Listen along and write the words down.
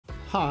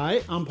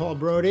Hi, I'm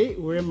Brodie.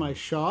 We're in my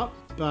shop,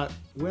 but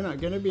we're not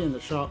going to be in the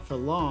shop for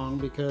long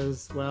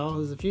because, well,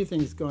 there's a few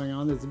things going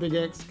on. There's a big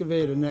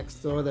excavator next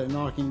door. They're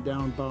knocking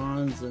down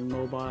barns and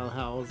mobile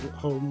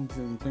homes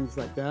and things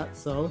like that.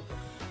 So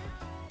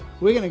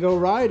we're going to go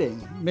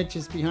riding. Mitch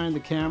is behind the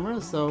camera,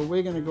 so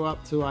we're going to go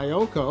up to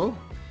Ioko,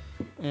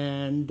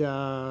 and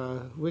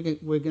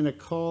we're going to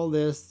call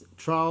this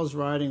Trials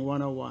Riding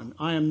 101.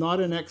 I am not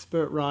an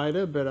expert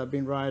rider, but I've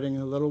been riding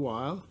a little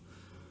while.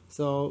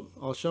 So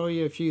I'll show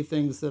you a few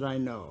things that I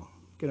know.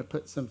 I'm going to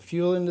put some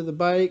fuel into the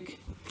bike,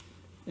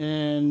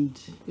 and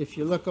if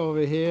you look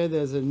over here,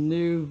 there's a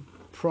new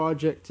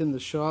project in the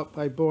shop.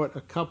 I bought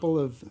a couple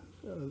of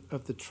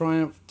the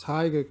Triumph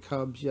Tiger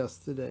Cubs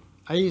yesterday.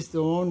 I used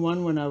to own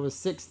one when I was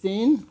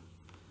 16,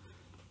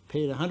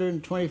 paid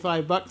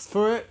 125 bucks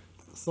for it,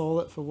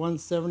 sold it for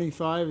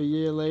 175 a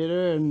year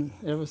later, and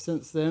ever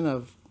since then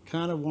I've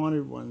kind of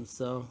wanted one,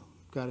 so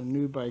got a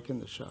new bike in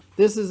the shop.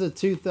 This is a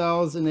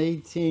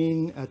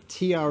 2018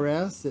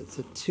 TRS. It's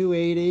a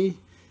 280.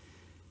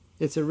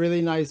 It's a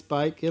really nice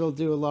bike. It'll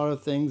do a lot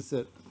of things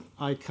that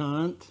I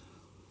can't.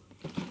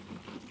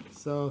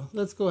 So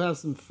let's go have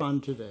some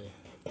fun today.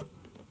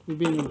 We've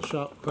been in the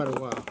shop quite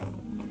a while.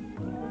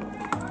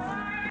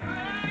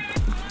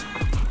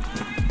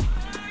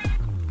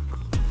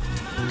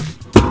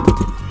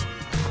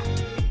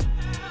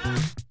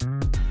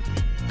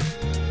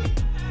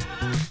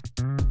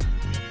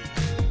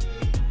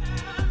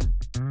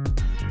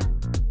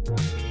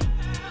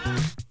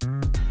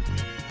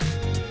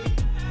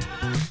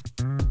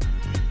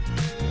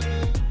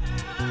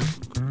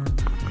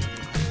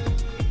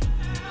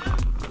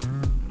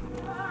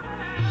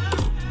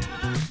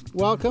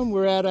 Welcome,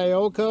 we're at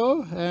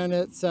Ioko, and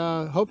it's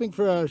hoping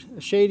for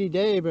a shady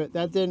day, but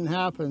that didn't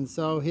happen,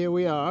 so here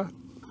we are.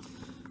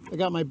 I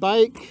got my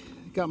bike,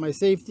 got my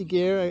safety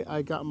gear,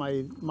 I got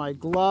my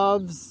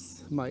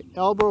gloves, my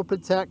elbow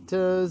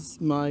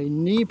protectors, my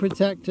knee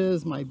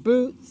protectors, my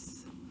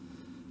boots,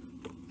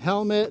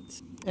 helmet.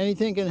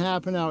 Anything can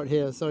happen out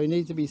here, so you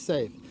need to be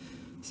safe.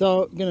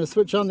 So I'm going to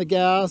switch on the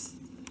gas.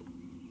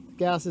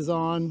 Gas is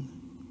on,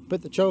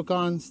 put the choke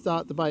on,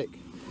 start the bike.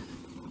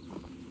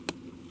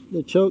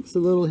 The choke's a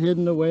little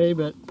hidden away,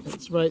 but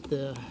it's right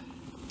there.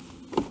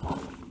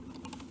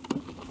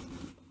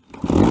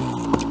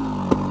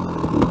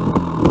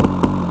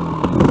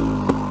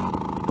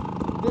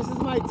 This is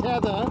my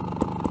tether,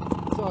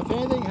 so if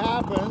anything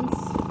happens,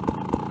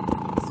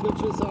 it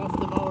switches off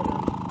the motor.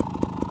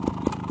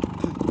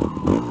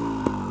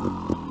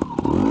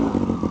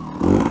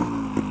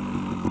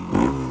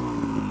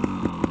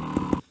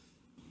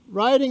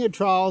 Riding a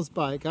trials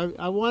bike,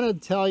 I want to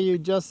tell you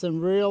just some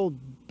real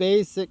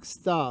basic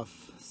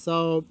stuff.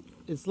 So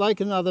it's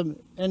like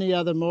any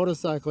other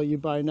motorcycle you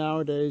buy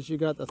nowadays. You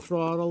got the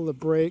throttle, the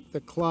brake, the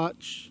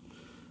clutch,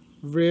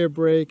 rear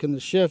brake, and the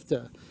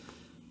shifter.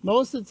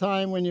 Most of the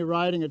time when you're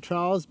riding a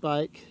trials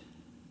bike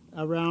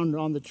around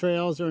on the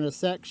trails or in a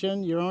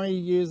section, you're only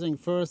using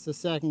first or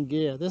second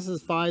gear. This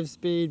is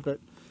 5-speed, but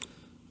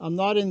I'm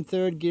not in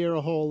third gear a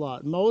whole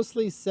lot.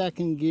 Mostly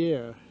second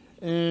gear.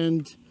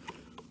 And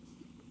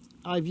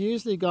I've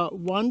usually got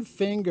one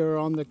finger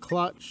on the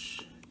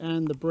clutch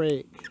and the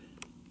brake.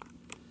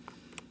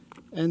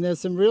 And there's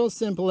some real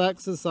simple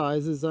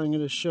exercises I'm going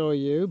to show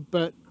you.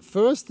 But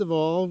first of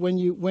all, when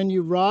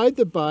you ride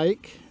the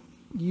bike,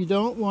 you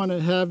don't want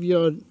to have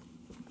your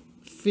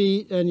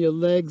feet and your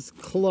legs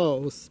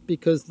close,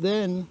 because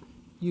then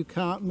you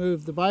can't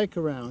move the bike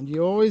around.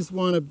 You always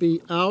want to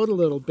be out a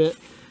little bit.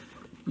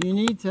 You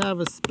need to have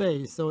a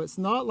space. So it's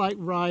not like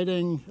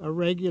riding a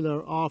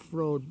regular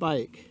off-road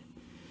bike.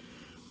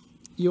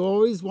 You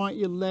always want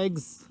your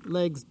legs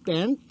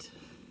bent,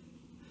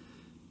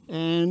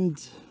 and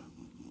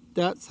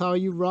that's how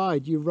you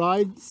ride. You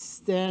ride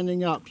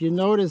standing up. You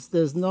notice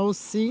there's no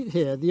seat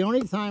here. The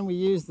only time we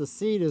use the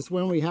seat is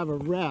when we have a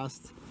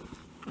rest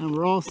and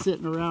we're all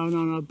sitting around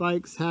on our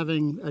bikes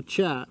having a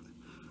chat.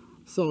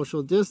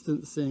 Social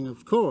distancing,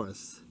 of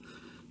course.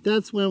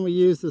 That's when we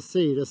use the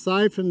seat.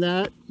 Aside from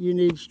that, you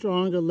need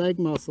stronger leg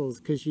muscles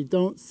because you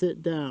don't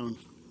sit down.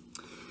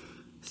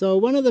 So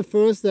one of the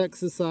first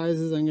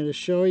exercises I'm going to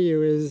show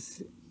you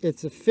is,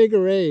 it's a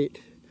figure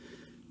 8.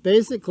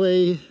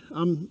 Basically,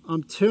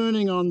 I'm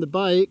turning on the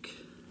bike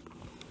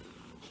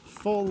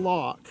full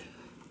lock.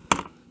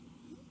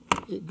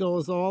 It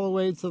goes all the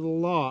way to the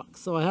lock.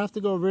 So I have to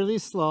go really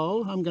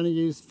slow. I'm going to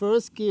use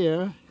first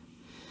gear,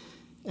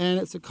 and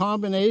it's a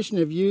combination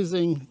of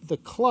using the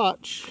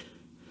clutch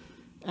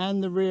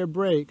and the rear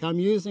brake. I'm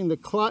using the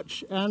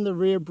clutch and the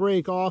rear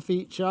brake off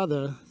each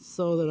other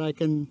so that I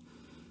can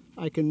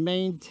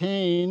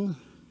maintain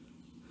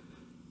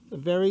a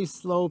very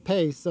slow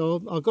pace.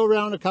 So I'll go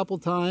around a couple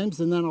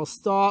times and then I'll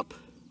stop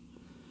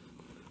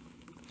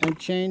and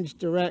change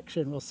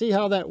direction. We'll see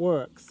how that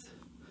works.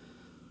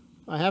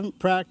 I haven't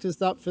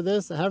practiced up for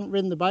this. I haven't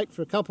ridden the bike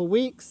for a couple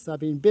weeks.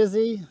 I've been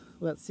busy.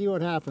 Let's see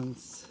what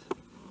happens.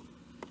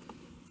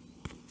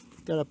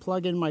 Got to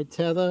plug in my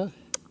tether.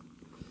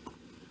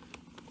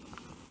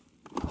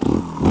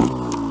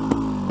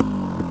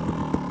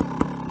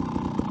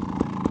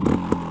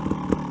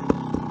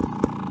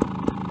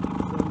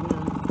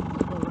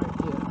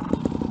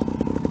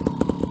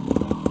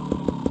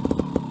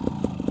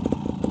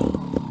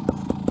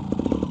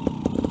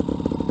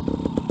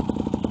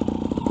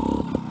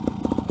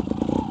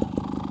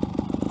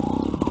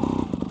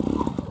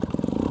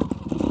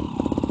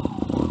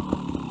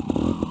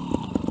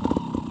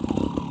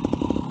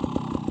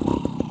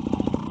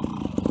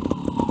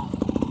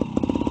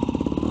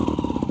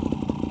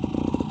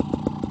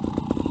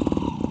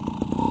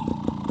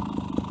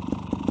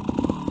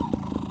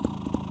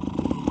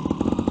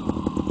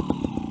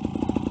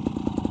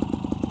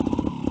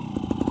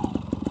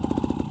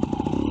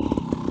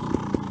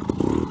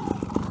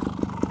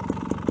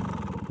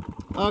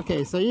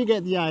 Okay, so you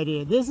get the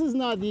idea. This is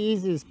not the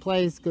easiest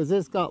place because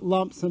it's got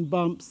lumps and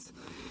bumps.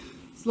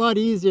 It's a lot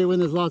easier when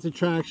there's lots of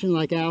traction,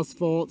 like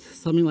asphalt,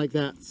 something like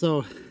that.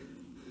 So,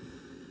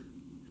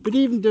 but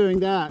even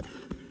doing that,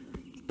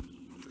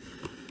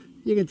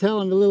 you can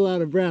tell I'm a little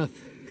out of breath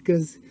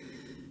because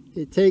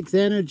it takes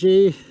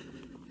energy,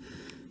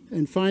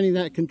 and finding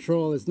that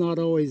control is not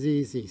always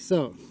easy.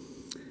 So,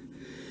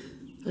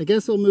 I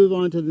guess we'll move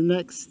on to the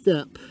next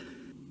step.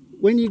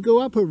 When you go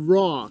up a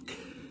rock,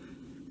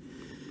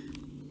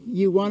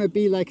 you want to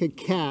be like a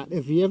cat.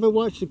 If you ever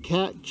watch a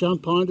cat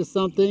jump onto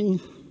something,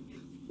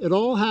 it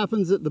all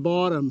happens at the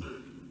bottom.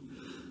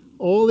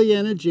 All the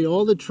energy,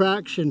 all the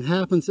traction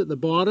happens at the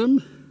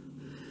bottom,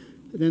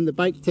 and then the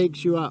bike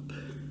takes you up.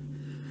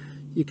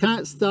 You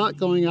can't start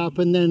going up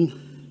and then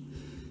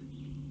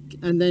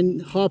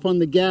hop on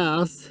the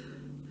gas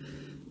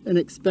and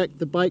expect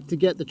the bike to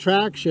get the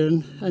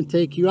traction and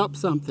take you up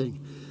something.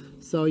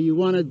 So you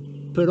want to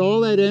put all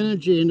that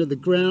energy into the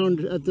ground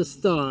at the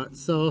start.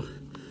 So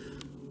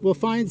we'll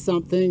find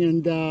something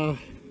and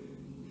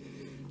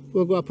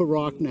we'll go up a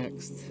rock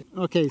next.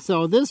 Okay,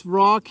 so this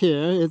rock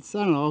here, it's,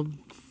 I don't know,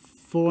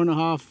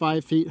 4.5,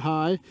 5 feet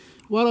high.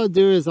 What I'll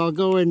do is I'll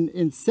go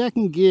in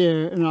second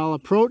gear and I'll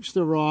approach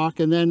the rock,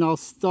 and then I'll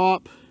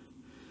stop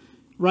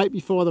right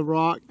before the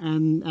rock,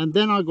 and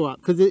then I'll go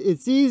up. Because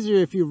it's easier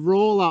if you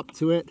roll up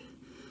to it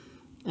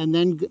and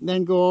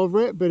then go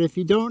over it. But if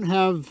you don't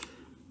have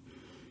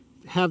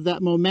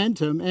that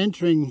momentum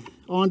entering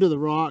onto the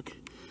rock,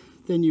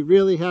 then you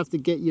really have to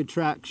get your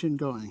traction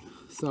going.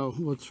 So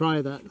we'll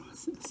try that.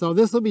 So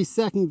this will be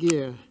second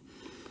gear.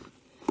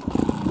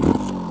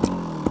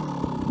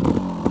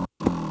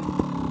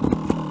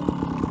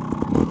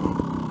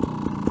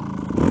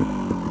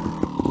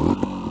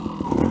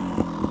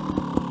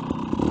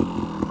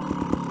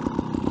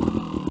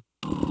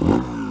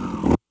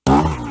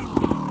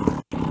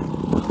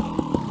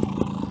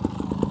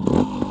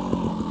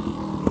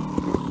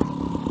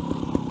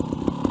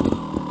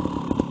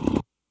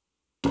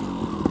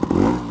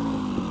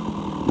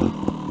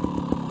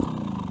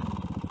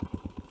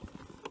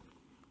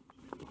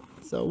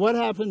 So what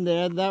happened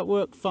there, that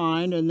worked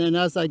fine, and then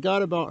as I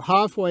got about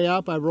halfway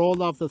up, I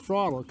rolled off the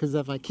throttle, because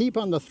if I keep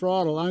on the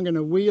throttle, I'm going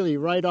to wheelie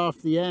right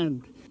off the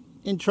end.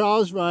 In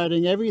trials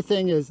riding,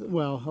 everything is,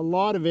 well, a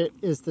lot of it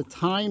is the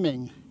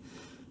timing.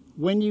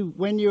 When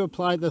you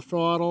apply the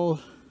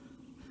throttle,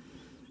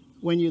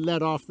 when you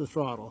let off the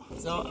throttle.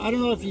 So I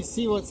don't know if you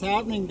see what's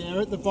happening there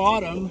at the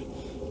bottom.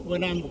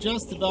 When I'm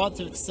just about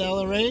to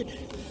accelerate,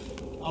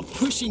 I'm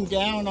pushing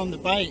down on the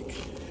bike.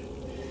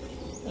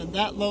 And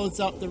that loads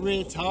up the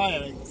rear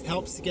tire. It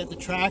helps to get the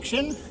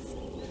traction.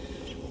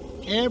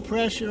 Air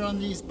pressure on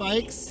these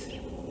bikes.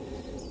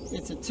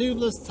 It's a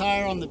tubeless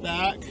tire on the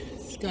back.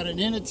 It's got an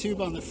inner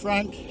tube on the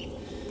front.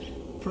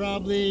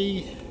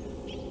 Probably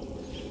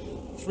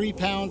 3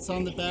 pounds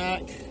on the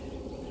back,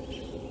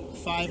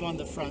 5 on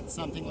the front,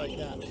 something like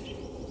that.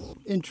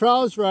 In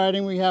trials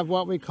riding, we have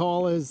what we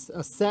call as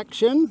a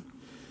section.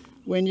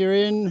 When you're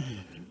in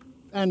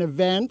an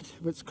event,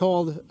 it's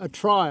called a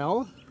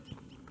trial.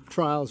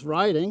 Trials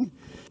riding.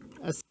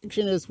 A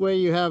section is where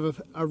you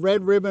have a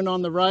red ribbon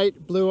on the right,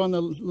 blue on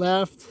the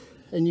left,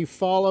 and you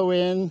follow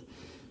in,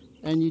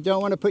 and you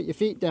don't want to put your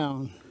feet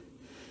down.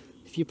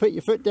 If you put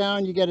your foot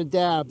down, you get a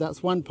dab.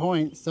 That's 1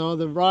 point. So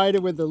the rider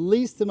with the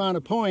least amount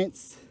of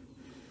points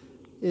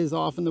is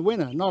often the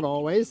winner. Not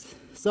always.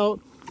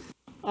 So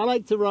I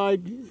like to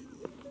ride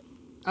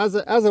as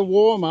a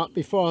warm-up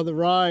before the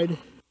ride.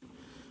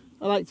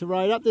 I like to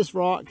ride up this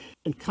rock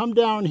and come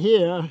down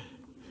here,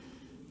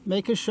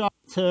 make a sharp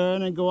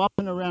turn and go up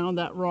and around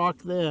that rock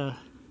there.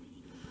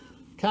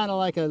 Kind of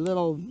like a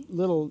little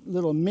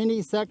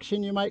mini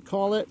section, you might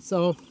call it.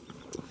 So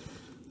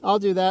I'll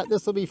do that.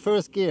 This will be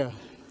first gear.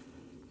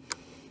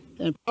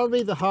 And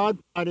probably the hard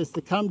part is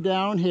to come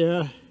down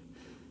here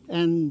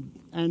and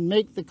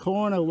make the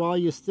corner while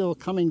you're still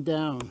coming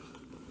down.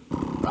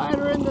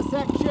 Rider in the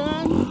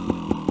section.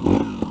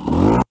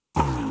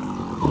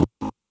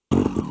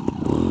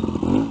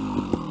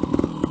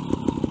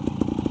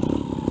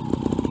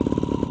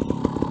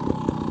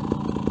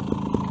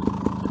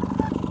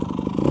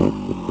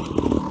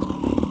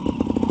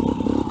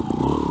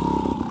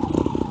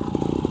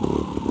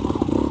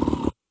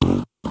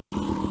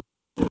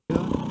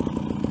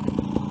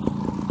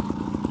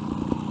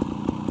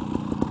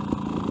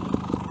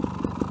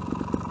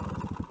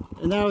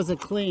 And that was a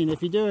clean.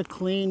 If you do a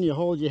clean, you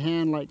hold your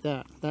hand like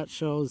that. That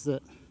shows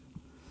that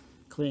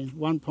clean.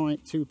 1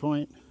 point, 2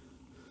 point,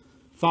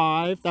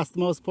 5. That's the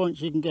most points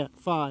you can get.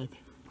 5.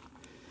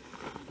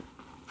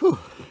 Whew.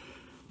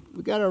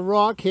 We got a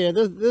rock here.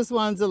 This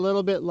one's a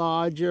little bit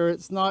larger.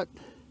 It's not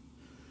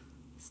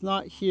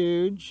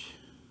huge.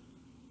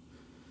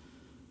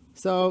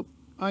 So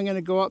I'm going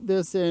to go up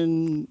this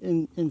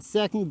in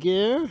second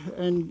gear,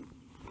 and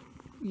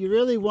you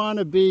really want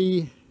to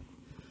be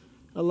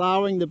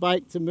allowing the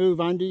bike to move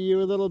under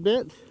you a little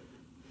bit.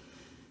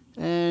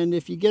 And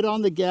if you get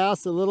on the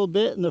gas a little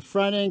bit and the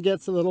front end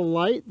gets a little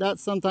light,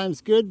 that's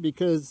sometimes good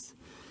because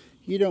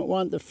you don't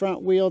want the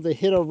front wheel to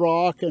hit a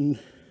rock and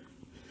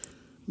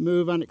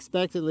move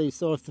unexpectedly.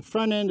 So if the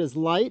front end is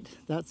light,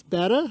 that's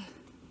better.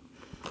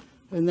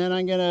 And then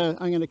I'm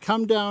gonna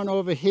come down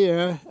over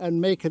here and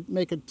make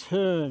a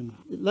turn.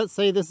 Let's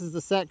say this is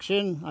the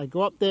section. I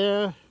go up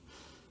there,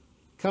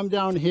 come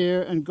down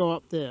here, and go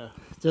up there.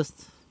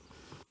 Just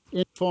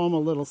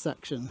informal little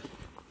section.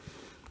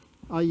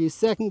 I'll use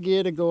second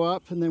gear to go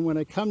up, and then when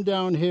I come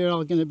down here,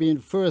 I'm going to be in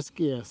first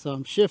gear. So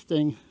I'm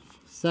shifting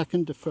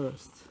second to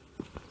first.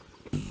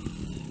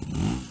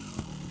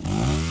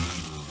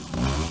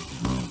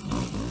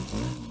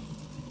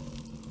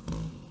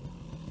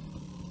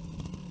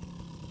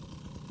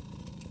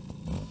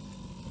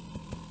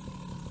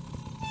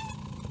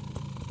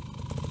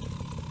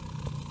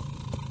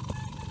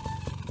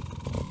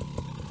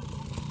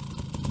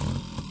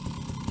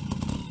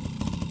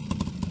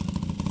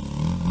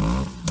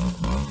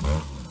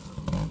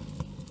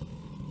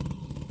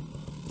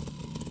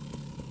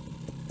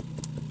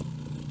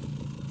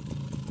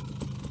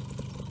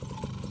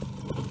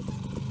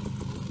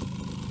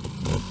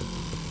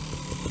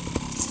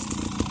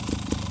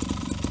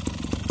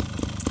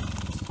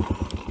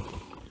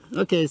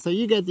 Okay, so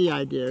you get the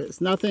idea.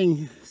 It's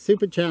nothing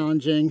super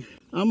challenging.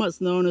 I'm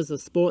what's known as a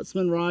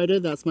sportsman rider.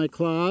 That's my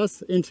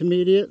class.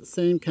 Intermediate,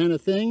 same kind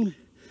of thing.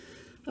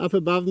 Up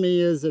above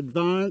me is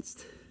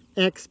advanced,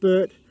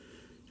 expert,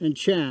 and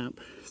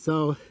champ.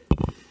 So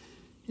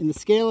in the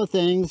scale of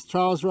things,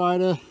 trials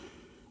rider,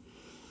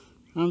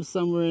 I'm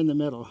somewhere in the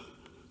middle.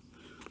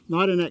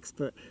 Not an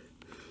expert.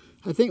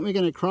 I think we're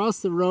going to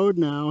cross the road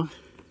now.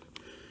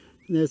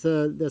 And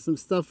there's some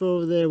stuff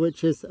over there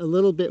which is a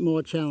little bit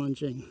more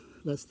challenging.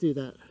 Let's do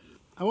that.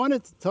 I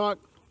wanted to talk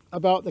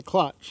about the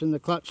clutch and the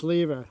clutch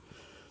lever.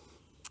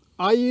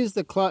 I use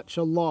the clutch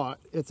a lot.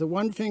 It's a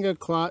one finger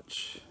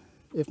clutch.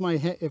 If my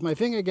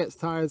finger gets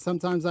tired,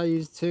 sometimes I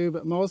use two,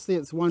 but mostly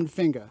it's one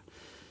finger.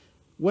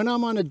 When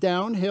I'm on a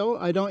downhill,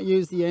 I don't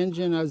use the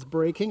engine as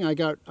braking. I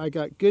got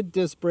good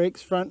disc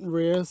brakes front and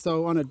rear,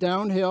 so on a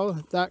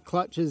downhill, that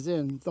clutch is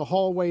in the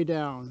whole way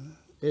down.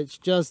 It's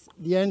just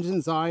the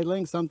engine's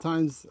idling.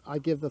 Sometimes I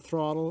give the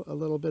throttle a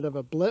little bit of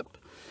a blip.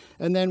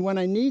 And then when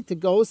I need to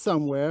go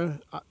somewhere,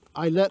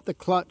 I let the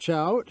clutch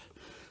out.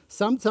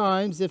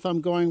 Sometimes if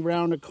I'm going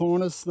around a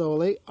corner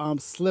slowly, I'm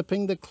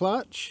slipping the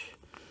clutch.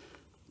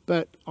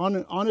 But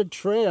on a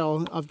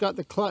trail, I've got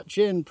the clutch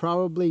in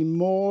probably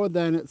more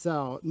than it's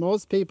out.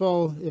 Most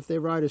people, if they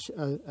ride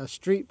a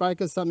street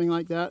bike or something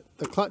like that,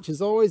 the clutch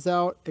is always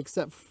out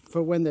except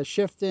for when they're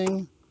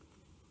shifting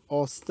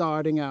or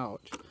starting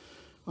out.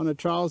 On a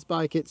trials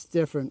bike, it's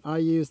different. I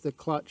use the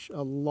clutch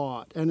a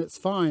lot, and it's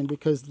fine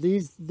because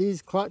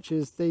these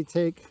clutches, they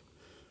take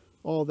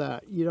all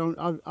that.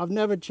 I've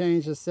never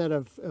changed a set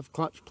of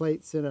clutch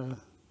plates in a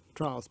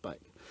trials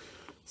bike.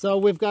 So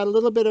we've got a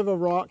little bit of a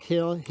rock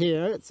hill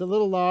here. It's a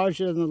little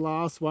larger than the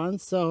last one,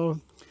 so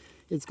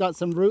it's got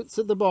some roots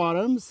at the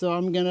bottom. So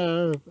I'm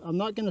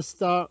not gonna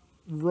start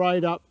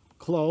right up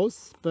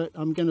close, but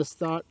I'm gonna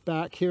start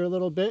back here a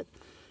little bit,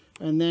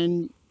 and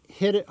then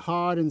hit it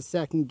hard in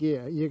second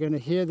gear. You're going to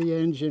hear the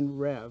engine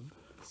rev.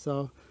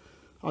 So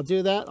I'll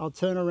do that, I'll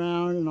turn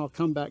around, and I'll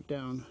come back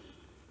down.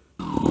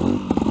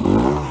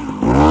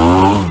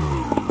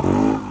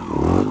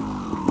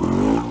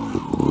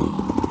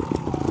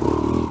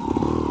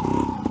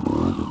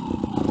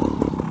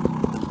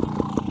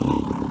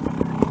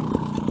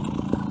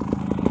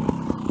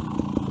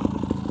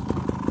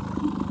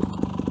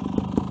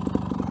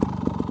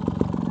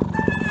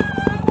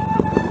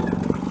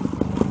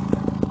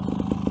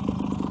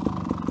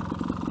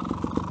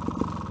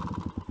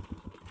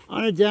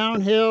 On a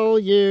downhill,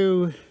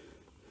 you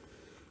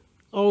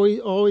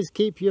always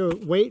keep your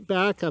weight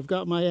back. I've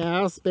got my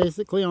ass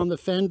basically on the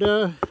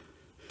fender.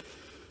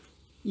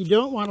 You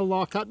don't want to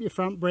lock up your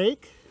front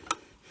brake,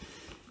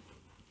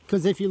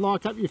 because if you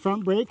lock up your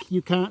front brake,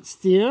 you can't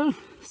steer.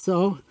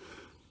 So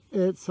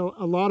it's a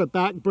lot of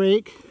back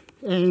brake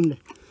and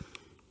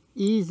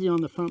easy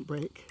on the front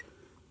brake.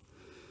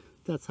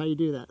 That's how you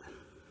do that.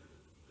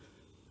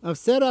 I've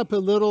set up a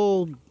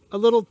little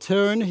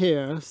turn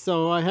here,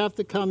 so I have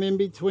to come in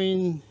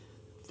between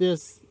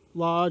this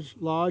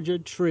larger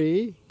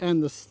tree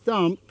and the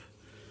stump,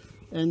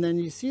 and then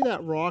you see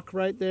that rock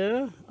right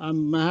there?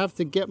 I'm gonna have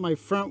to get my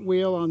front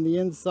wheel on the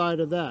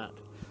inside of that.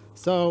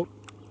 So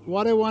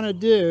what I want to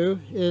do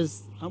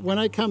is, when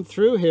I come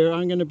through here,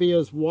 I'm going to be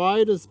as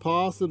wide as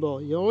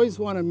possible. You always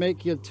want to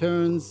make your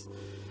turns,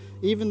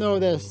 even though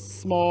they're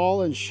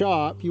small and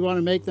sharp, you want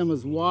to make them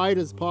as wide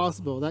as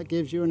possible. That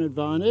gives you an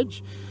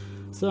advantage.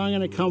 So I'm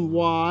going to come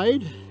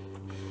wide.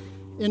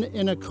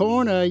 In a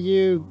corner,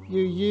 you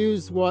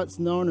use what's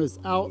known as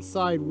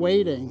outside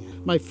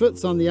weighting. My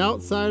foot's on the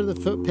outside of the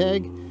foot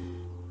peg,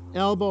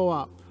 elbow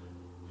up.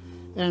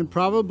 And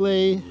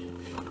probably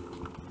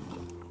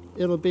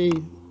it'll be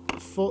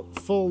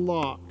full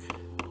lock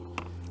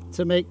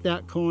to make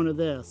that corner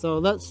there. So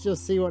let's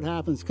just see what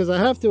happens, because I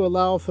have to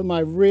allow for my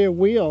rear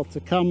wheel to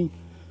come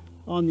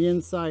on the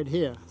inside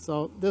here.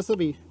 So this will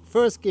be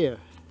first gear.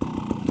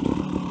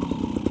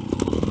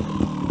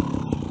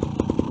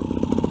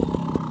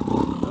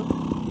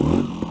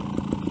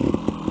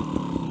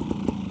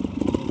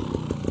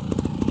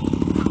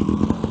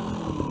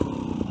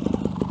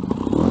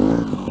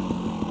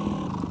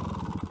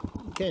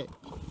 Okay,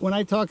 when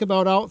I talk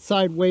about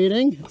outside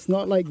weighting, it's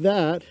not like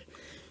that.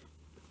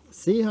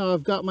 See how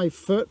I've got my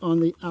foot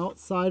on the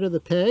outside of the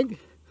peg?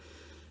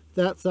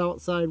 That's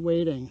outside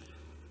weighting.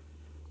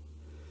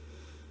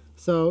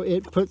 So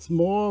it puts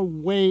more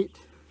weight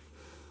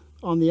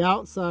on the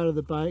outside of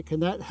the bike,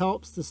 and that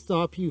helps to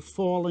stop you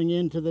falling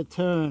into the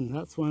turn.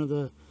 That's one of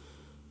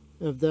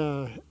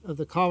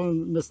the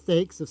common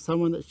mistakes of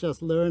someone that's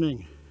just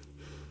learning.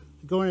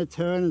 They go in a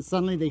turn and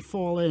suddenly they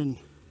fall in.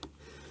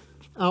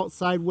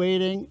 Outside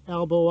weighting,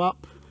 elbow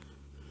up,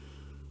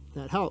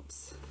 that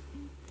helps.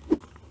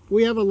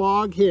 We have a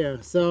log here,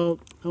 so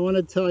I want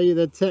to tell you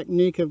the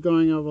technique of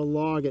going over a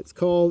log. It's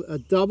called a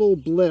double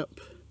blip.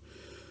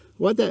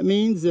 What that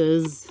means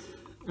is,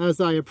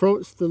 as I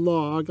approach the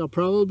log, I'll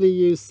probably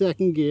use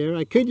second gear.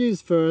 I could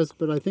use first,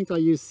 but I think I'll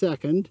use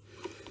second.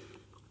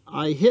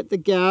 I hit the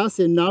gas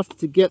enough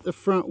to get the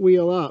front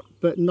wheel up,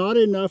 but not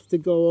enough to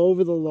go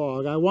over the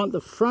log. I want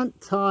the front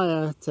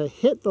tire to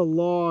hit the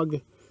log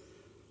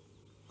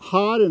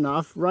hard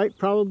enough, right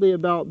probably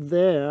about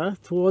there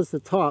towards the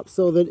top,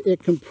 so that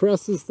it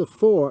compresses the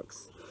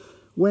forks.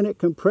 When it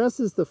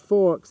compresses the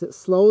forks, it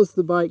slows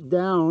the bike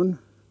down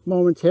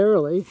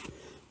momentarily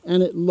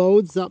and it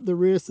loads up the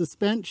rear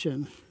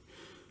suspension.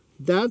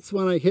 That's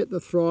when I hit the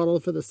throttle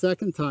for the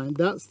second time.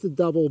 That's the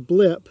double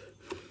blip.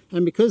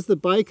 And because the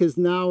bike is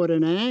now at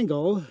an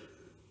angle,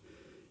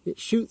 it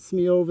shoots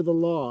me over the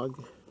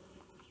log.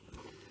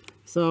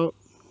 So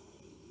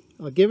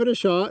I'll give it a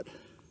shot.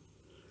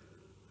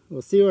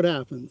 We'll see what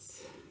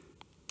happens.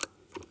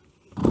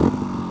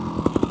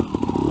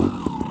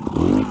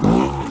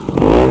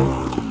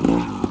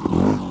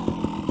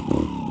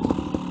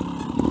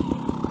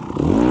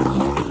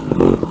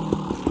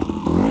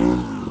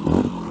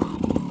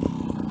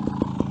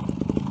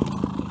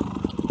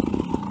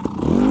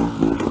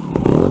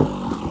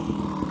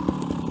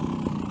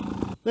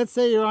 Let's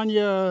say you're on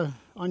your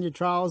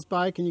trials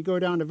bike and you go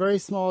down a very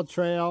small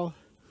trail,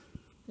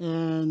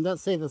 and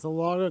let's say there's a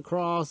log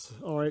across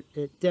or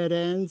it dead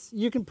ends.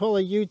 You can pull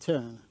a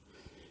U-turn.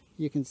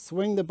 You can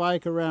swing the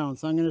bike around.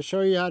 So I'm going to show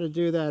you how to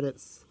do that.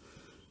 It's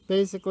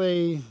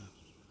basically,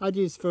 I'd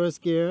use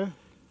first gear,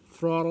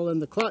 throttle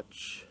and the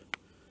clutch,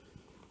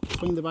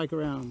 swing the bike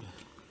around.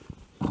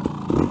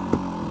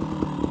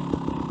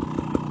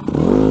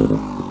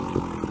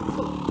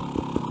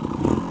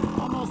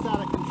 Almost out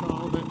of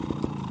control,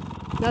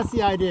 but that's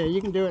the idea. You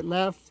can do it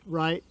left,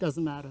 right,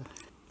 doesn't matter.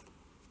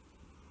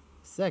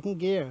 Second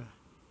gear.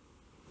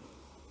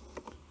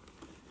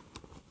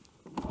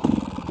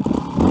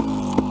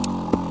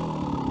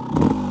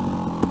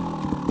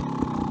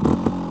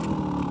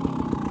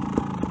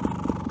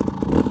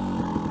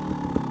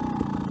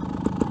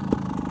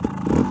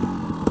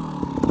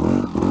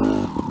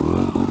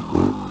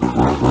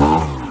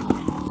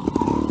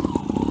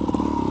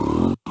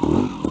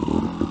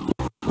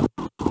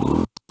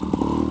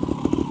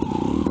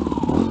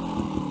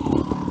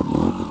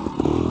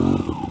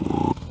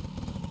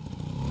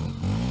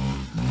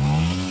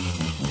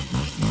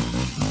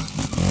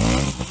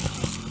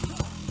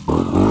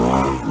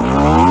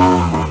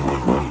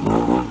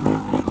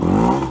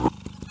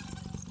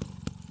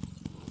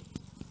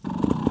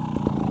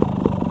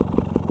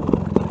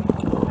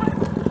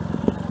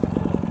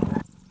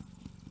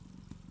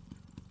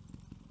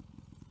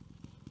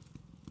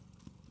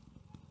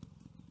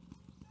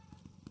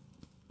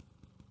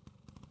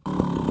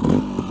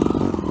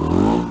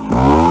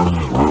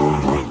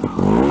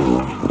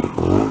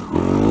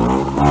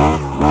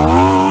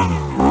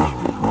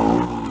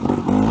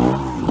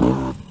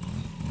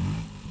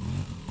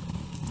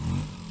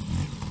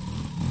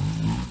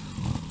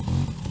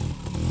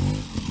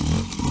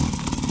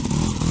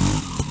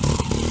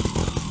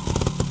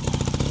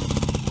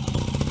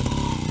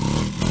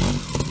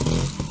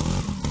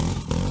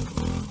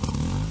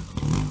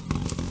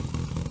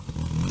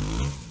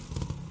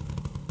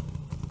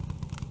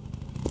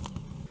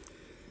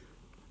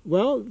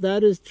 Well,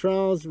 that is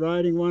Trials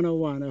Riding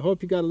 101. I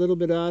hope you got a little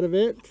bit out of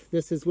it.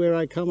 This is where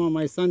I come on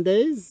my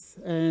Sundays.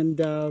 And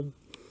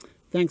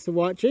thanks for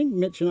watching.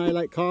 Mitch and I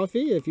like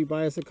coffee. If you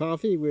buy us a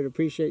coffee, we'd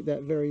appreciate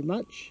that very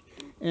much.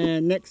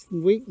 And next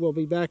week, we'll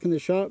be back in the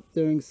shop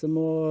doing some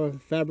more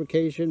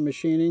fabrication,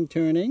 machining,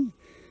 turning.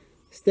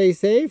 Stay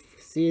safe.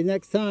 See you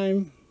next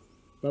time.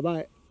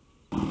 Bye-bye.